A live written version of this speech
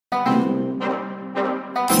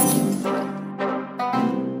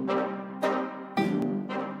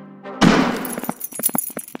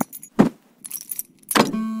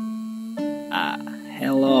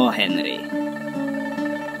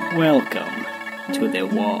to the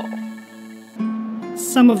wall.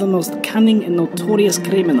 Some of the most cunning and notorious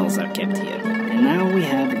criminals are kept here, and now we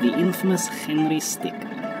have the infamous Henry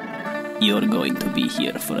Stickmin. You're going to be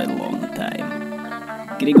here for a long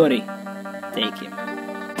time. Grigori, take him.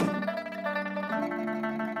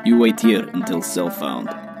 You wait here until cell found.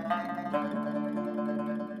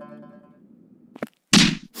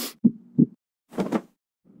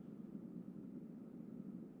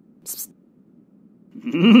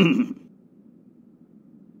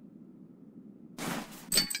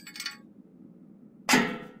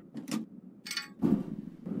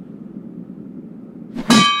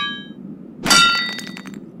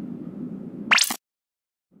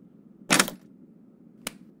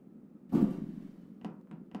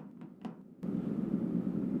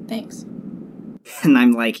 Thanks. And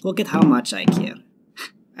I'm like, look at how much I care.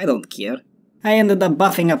 I don't care. I ended up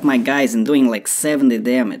buffing up my guys and doing like 70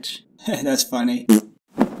 damage. That's funny.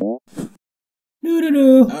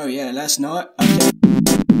 Doo-doo-doo. Oh yeah, last night. Okay.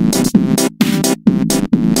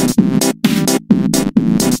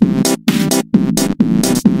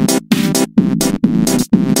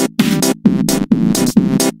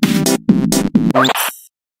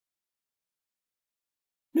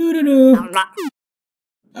 Doo-doo-doo.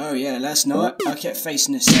 Oh yeah, last night I kept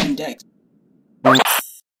facing the same deck.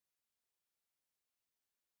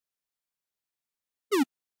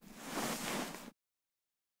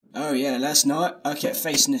 Oh yeah, last night I kept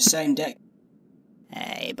facing the same deck.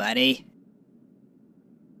 Hey, buddy.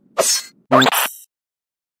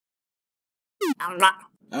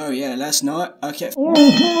 Oh yeah, last night I kept...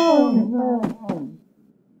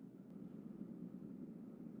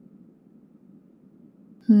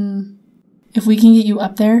 If we can get you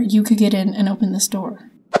up there, you could get in and open this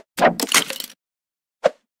door.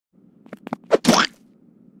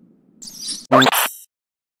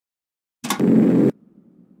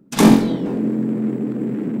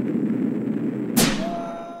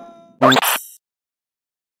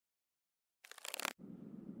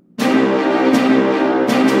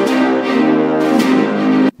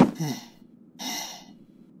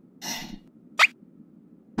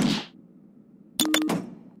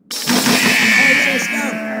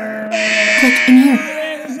 Quick, in here.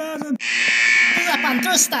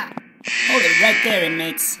 Hold it right there,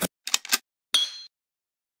 inmates.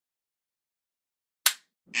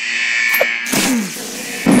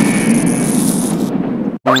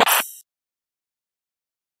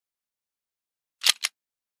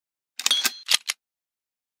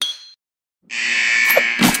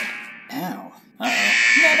 Ow.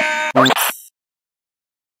 Uh-oh.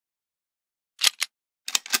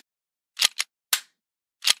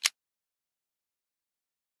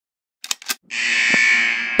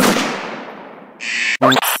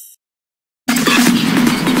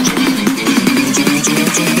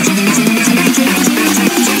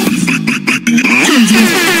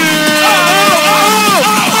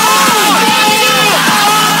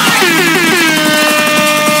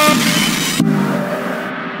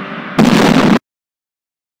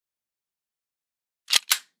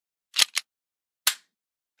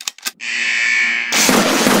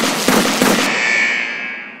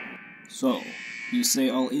 So, you say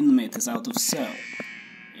all inmate is out of cell?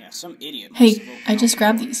 Yeah, some idiot. Hey, I just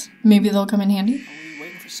grabbed these. Maybe they'll come in handy? Are we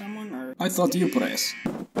waiting for someone, or...? I thought you press.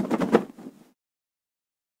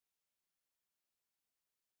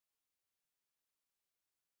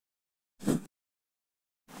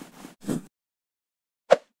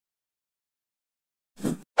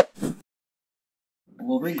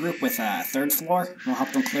 We'll regroup with third floor. We'll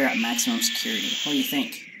help them clear out maximum security. What do you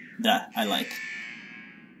think? Duh, I like.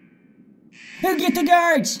 Who get the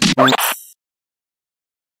guards?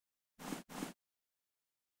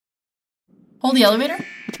 Hold the elevator?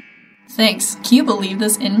 Thanks. Can you believe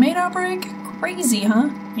this inmate outbreak? Crazy,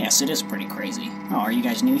 huh? Yes, it is pretty crazy. Oh, are you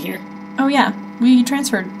guys new here? Oh yeah, we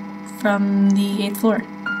transferred from the 8th floor.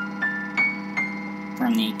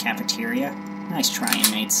 From the cafeteria? Nice try,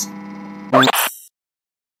 inmates.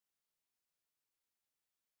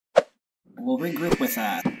 We'll regroup with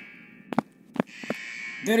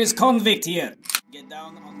There is convict here! Get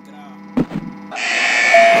down on ground.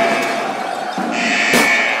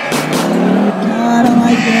 I don't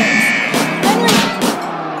like this.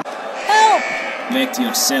 Help! Back to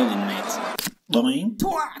your cell, inmate. Doing?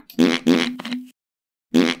 Twack!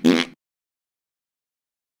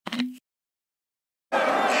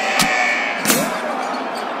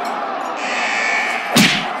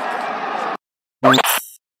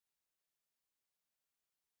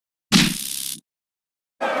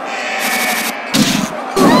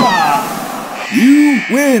 You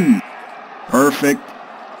win! Perfect.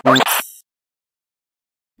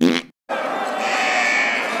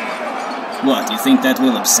 What, you think that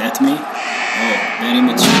will upset me? Oh, very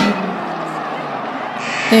mature.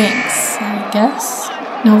 Thanks, I guess.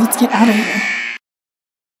 Now let's get out of here.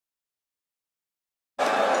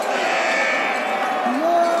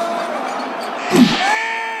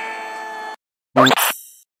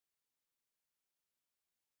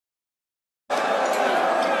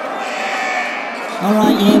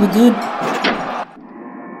 Alright, yeah, we're good.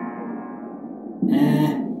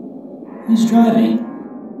 Who's driving?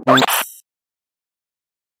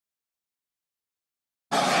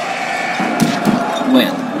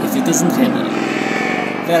 Well, if it isn't Henry.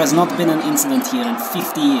 There has not been an incident here in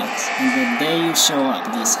 50 years, and the day you show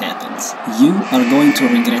up, this happens. You are going to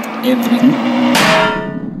regret everything.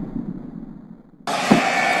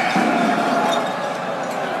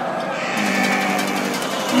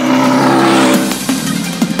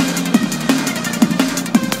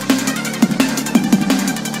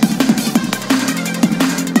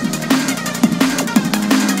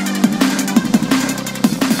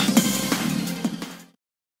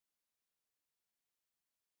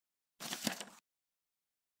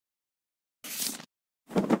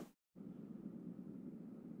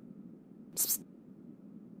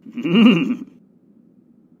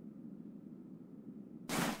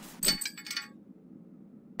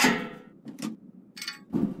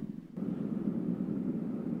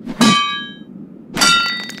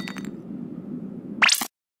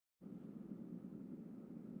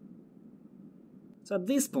 So at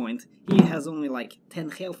this point, he has only like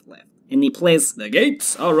 10 health left. And he plays, "The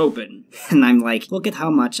gates are open." And I'm like, look at how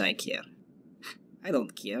much I care. I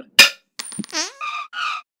don't care.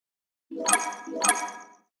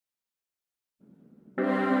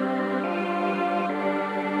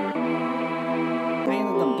 I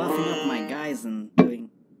ended up buffing up my guys and doing...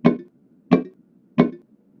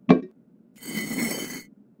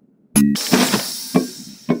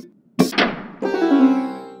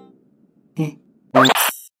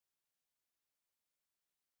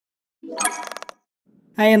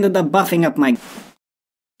 I ended up buffing up my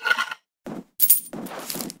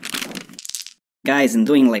guys and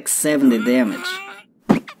doing like 70 damage.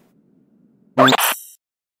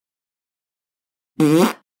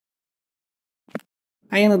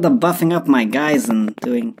 I ended up buffing up my guys and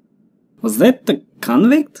doing... Was that the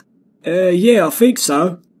convict? Yeah, I think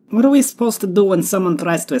so. What are we supposed to do when someone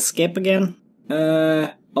tries to escape again?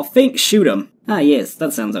 I think shoot him. Ah yes,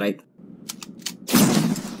 that sounds right.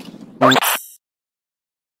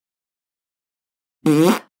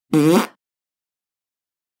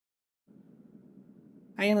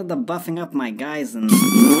 I ended up buffing up my guys and...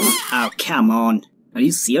 Oh, come on. Are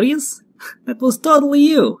you serious? That was totally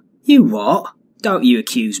you. You what? Don't you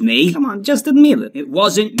accuse me. Come on, just admit it. It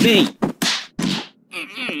wasn't me.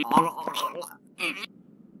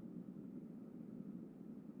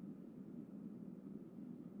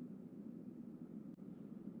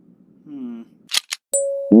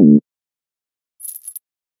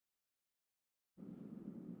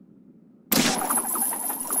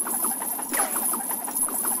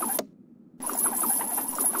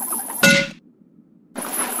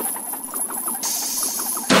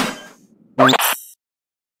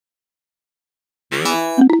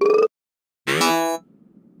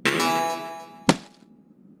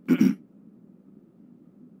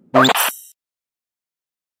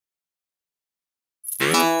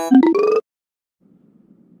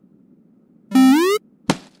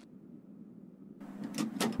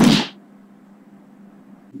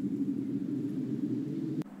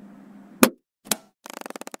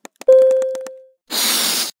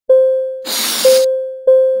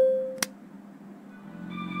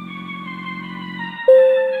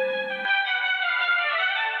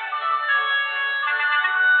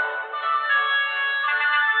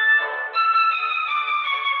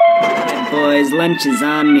 Boys, lunch is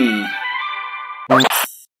on me.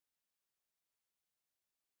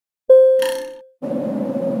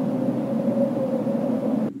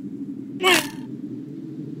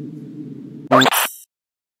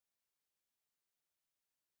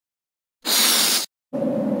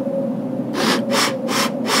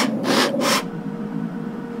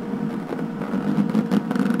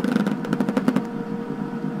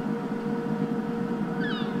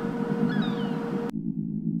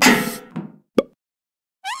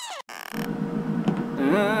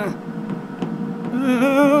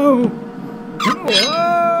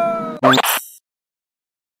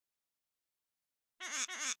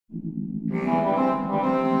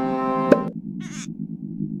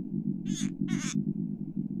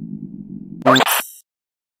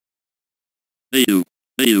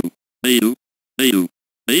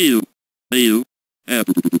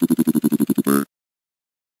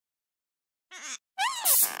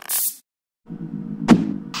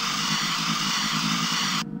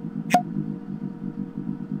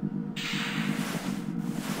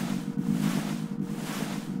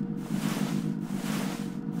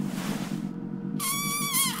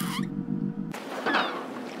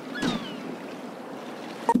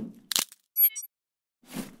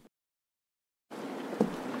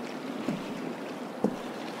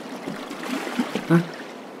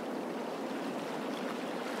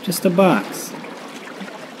 Just a box.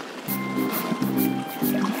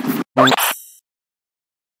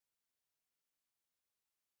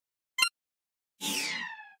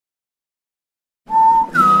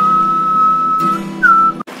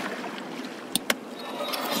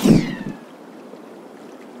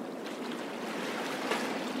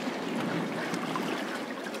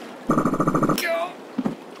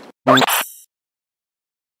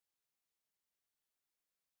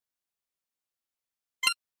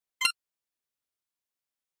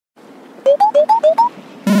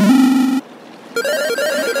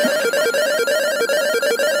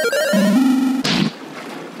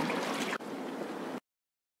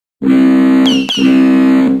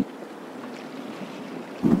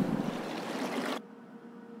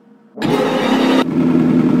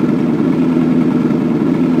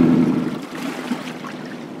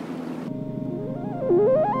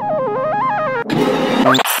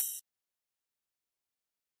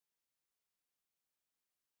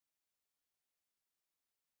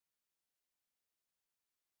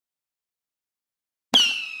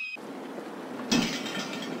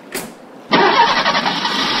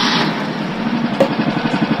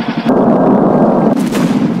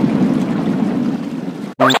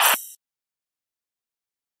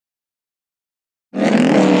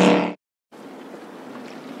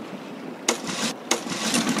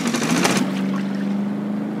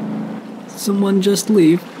 Someone just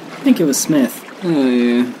leave? I think it was Smith. Oh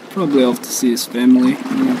yeah, probably off to see his family.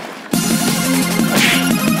 Yeah.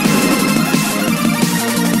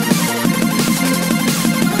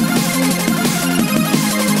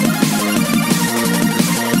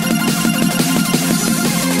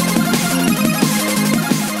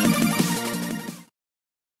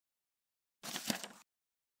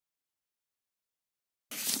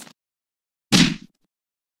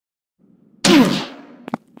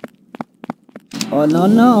 Oh no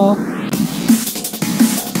no!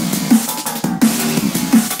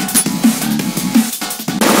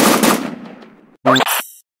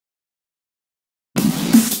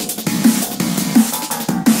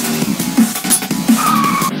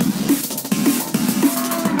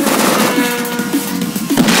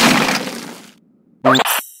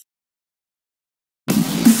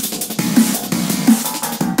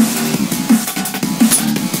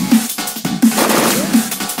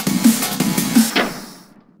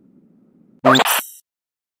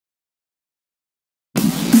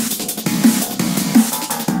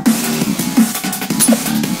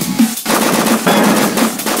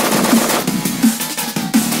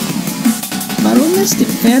 Warum ist die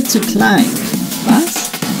Pferd zu klein? Was?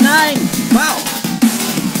 Nein! Wow!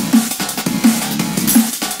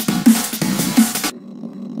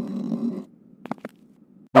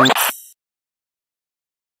 Wo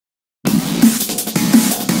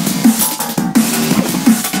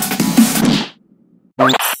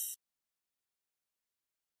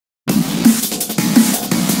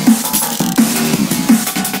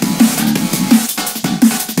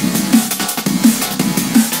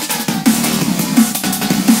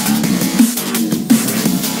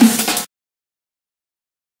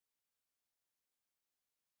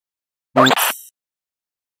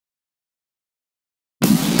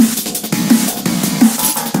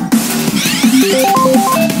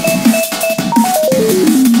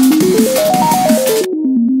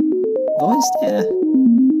ist er?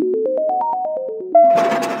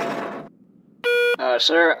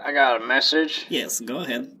 Sir, I got a message. Yes, go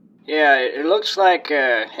ahead. Yeah, it looks like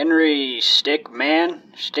Henry Stickman.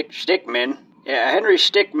 Stickman. Yeah, Henry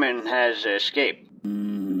Stickman has escaped.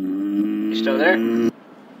 You still there?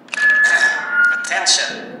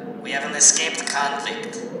 Attention! We have an escaped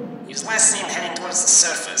convict. He was last seen heading towards the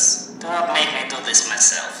surface. Do not make me do this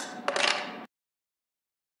myself.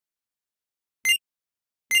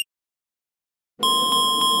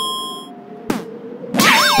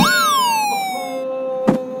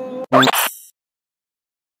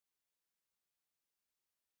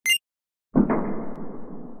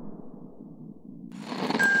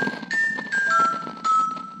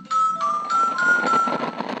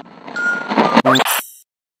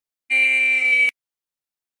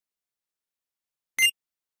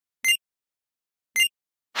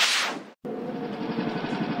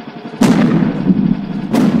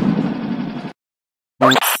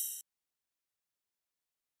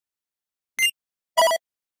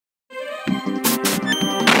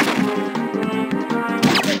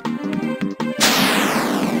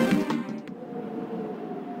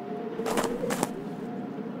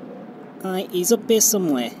 He's up here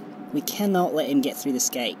somewhere. We cannot let him get through this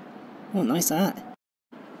gate. Oh, nice hat.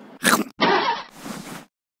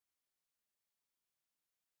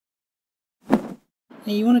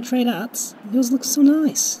 Hey, you wanna trade arts? Yours looks so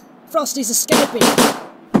nice. Frosty's escaping!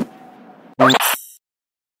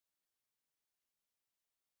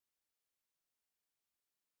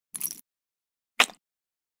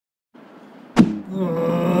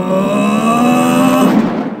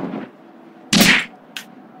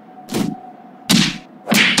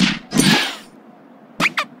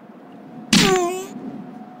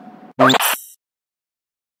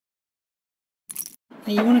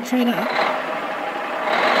 Hey, you wanna trade up?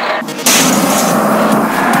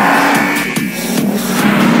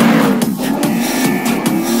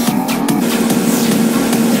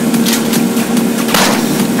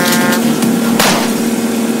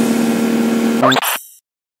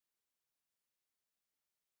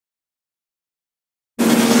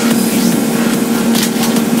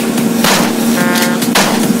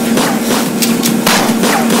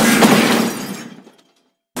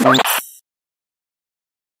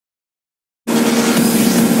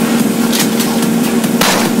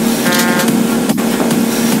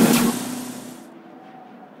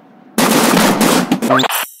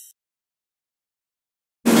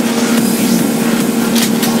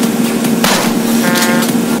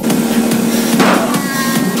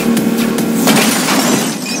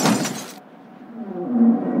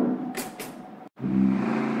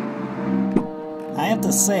 I have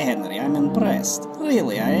to say, Henry, I'm impressed.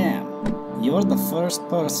 Really, I am. You're the first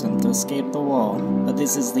person to escape the wall, but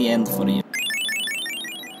this is the end for you.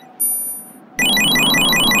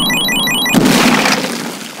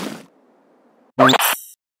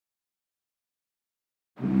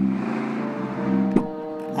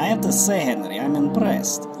 I have to say, Henry, I'm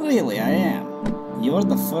impressed. Really, I am. You're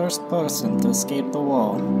the first person to escape the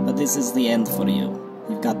wall, but this is the end for you.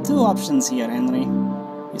 You've got two options here, Henry.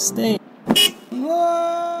 You stay.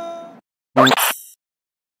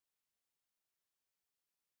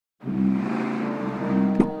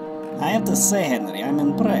 I have to say, Henry, I'm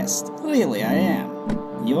impressed. Really, I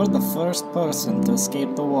am. You're the first person to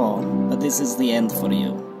escape the wall, but this is the end for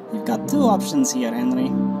you. You've got two options here, Henry.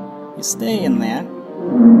 You stay in there,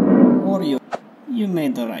 or you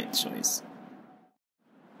made the right choice.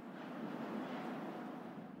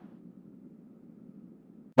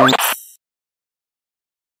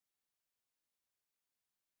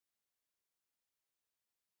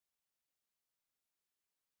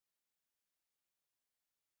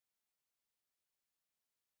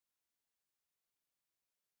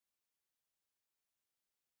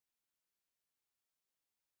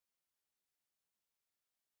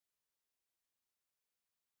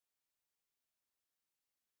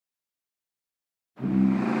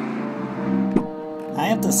 I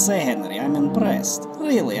have to say, Henry, I'm impressed.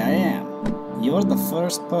 Really, I am. You're the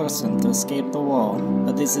first person to escape the wall,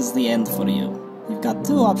 but this is the end for you. You've got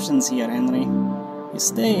two options here, Henry. You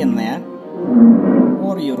stay in there,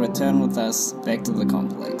 or you return with us back to the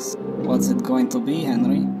complex. What's it going to be,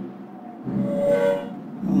 Henry?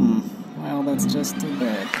 Well, that's just too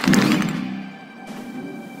bad.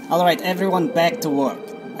 Alright, everyone back to work.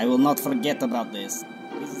 I will not forget about this.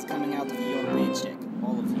 This is coming out of your paycheck,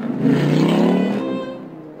 all of you.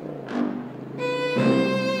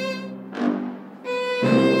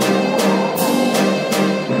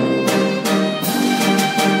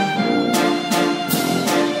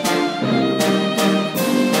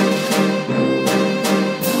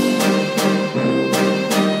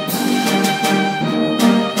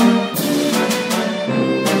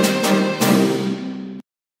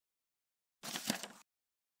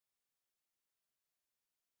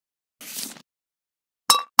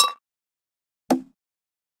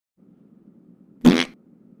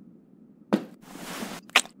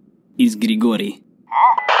 Is Grigori.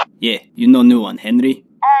 Huh? Yeah, you know new one, Henry?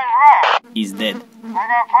 He's dead.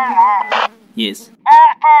 Yes.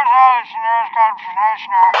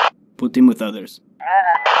 Put him with others.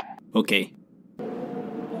 Okay.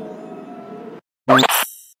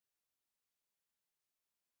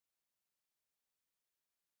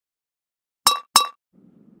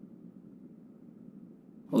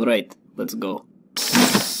 Alright, let's go.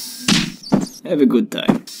 Have a good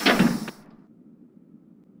time.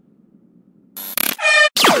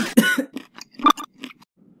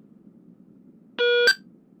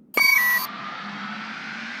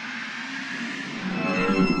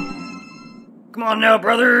 Come on now,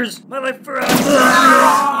 brothers! My life forever!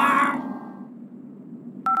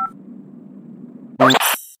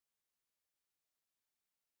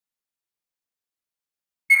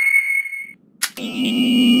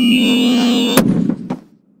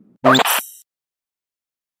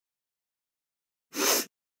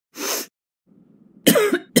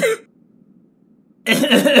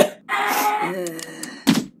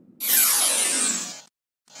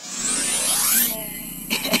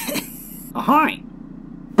 Ahoy!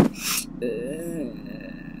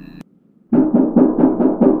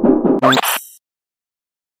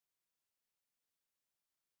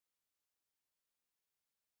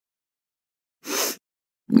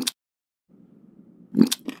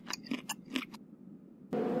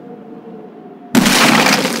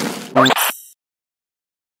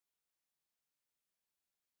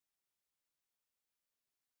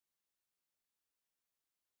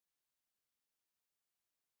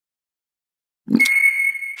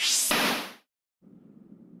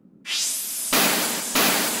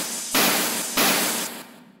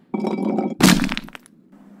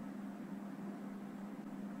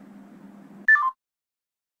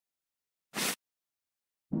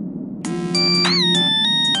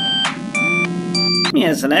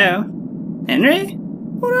 Yes, hello? Henry?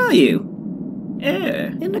 Where are you?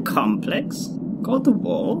 In the complex? Called the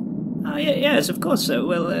Wall? Oh, yes, of course so.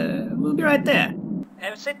 We'll be right there.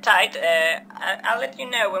 Sit tight. I'll let you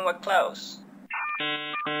know when we're close.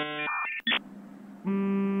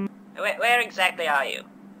 Where exactly are you?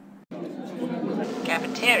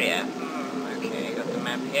 Cafeteria? Okay, got the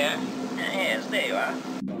map here. Yes, there you are.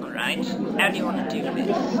 Alright, how do you want to do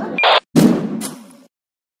this?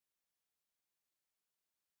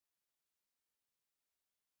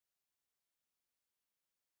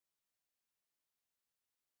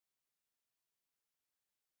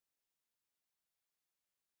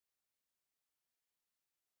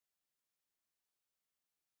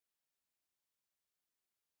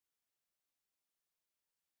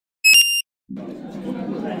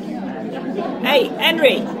 Hey,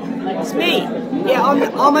 Henry! It's me! Yeah,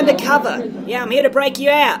 I'm undercover. Yeah, I'm here to break you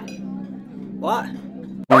out. What?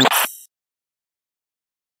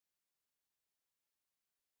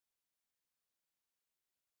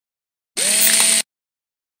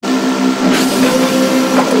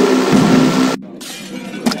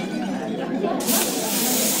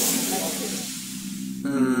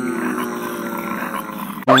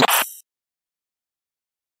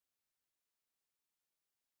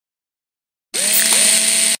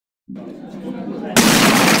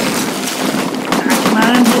 Come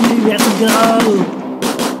on, Henry, we have to go!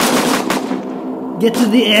 Get to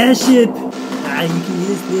the airship! You can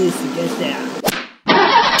use this to get there.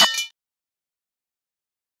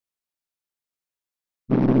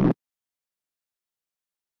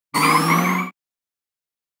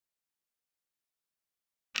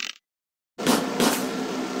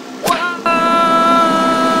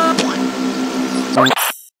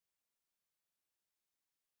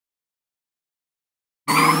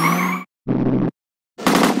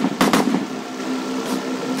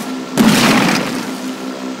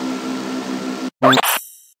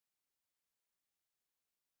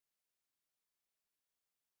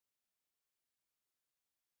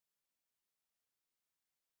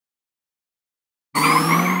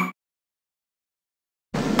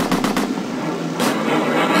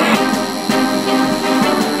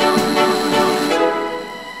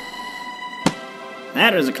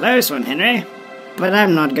 That was a close one, Henry. But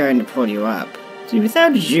I'm not going to pull you up. See,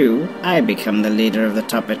 without you, I become the leader of the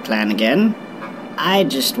Tuppet clan again. I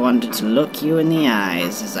just wanted to look you in the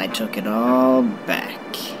eyes as I took it all back.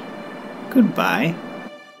 Goodbye.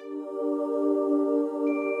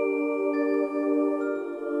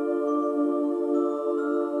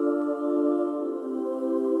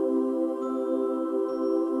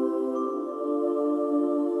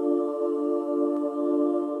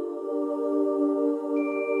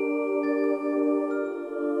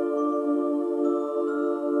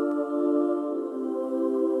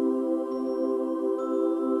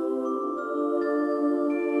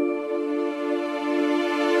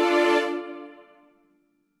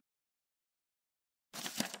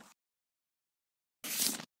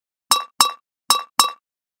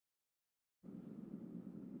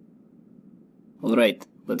 Alright,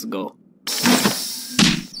 let's go.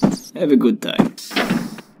 Have a good time.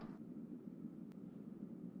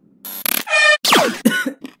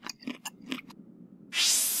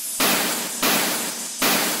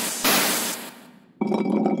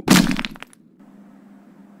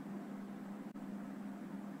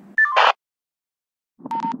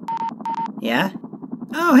 Yeah?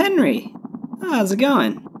 Oh, Henry! Oh, how's it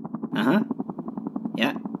going? Uh-huh.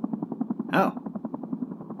 Yeah. Oh.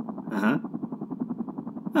 Uh-huh.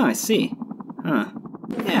 Oh, I see. Huh.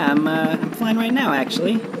 Yeah, I'm flying right now,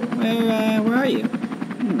 actually. Where are you?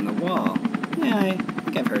 The Wall. Yeah, I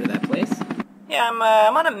think I've heard of that place. Yeah,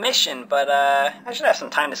 I'm on a mission, but, I should have some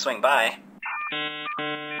time to swing by.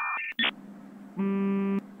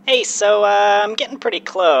 Hey, so, I'm getting pretty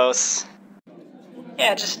close.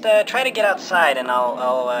 Yeah, just, try to get outside and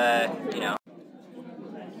I'll, you know.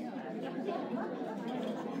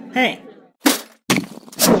 Hey!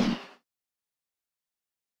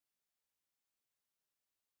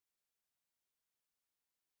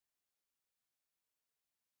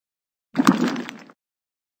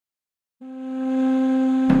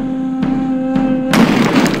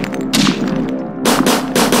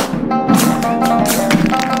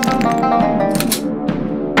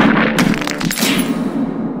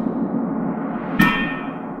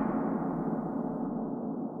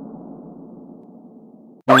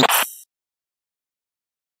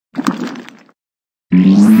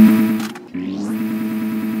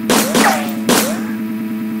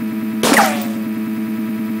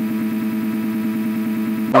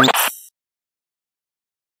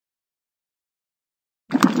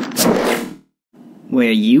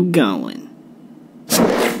 Where you going?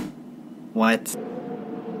 What?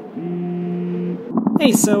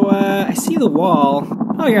 Hey, so, I see the wall.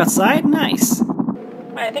 Oh, you're outside? Nice.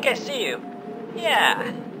 I think I see you.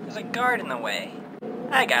 Yeah, there's a guard in the way.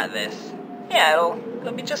 I got this. Yeah,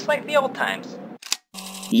 it'll be just like the old times.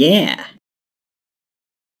 Yeah.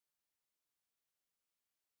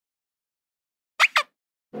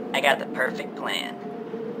 I got the perfect plan.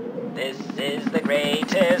 This is the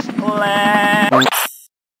greatest plan.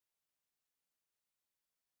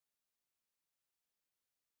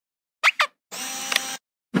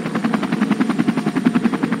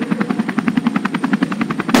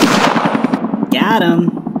 Got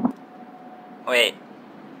him. Wait.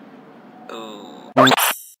 Ooh.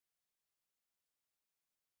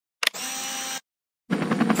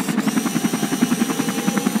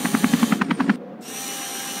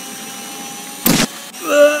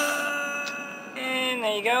 And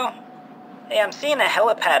there you go. Hey, I'm seeing a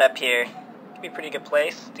helipad up here. Could be a pretty good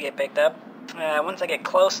place to get picked up. Once I get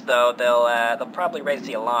close, though, they'll probably raise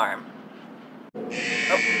the alarm.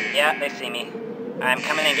 Oh, yeah, they see me. I'm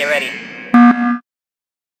coming in. Get ready.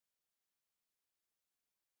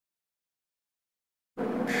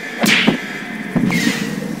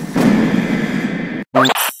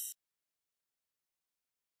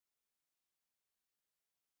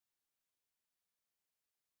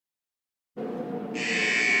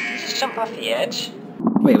 Just jump off the edge.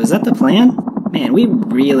 Wait, was that the plan? Man, we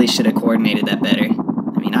really should have coordinated that better.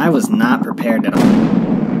 I mean, I was not prepared at all.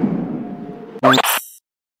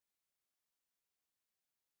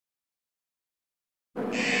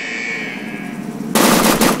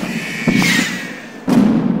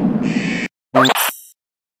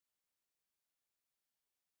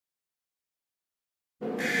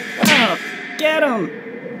 Oh, get him!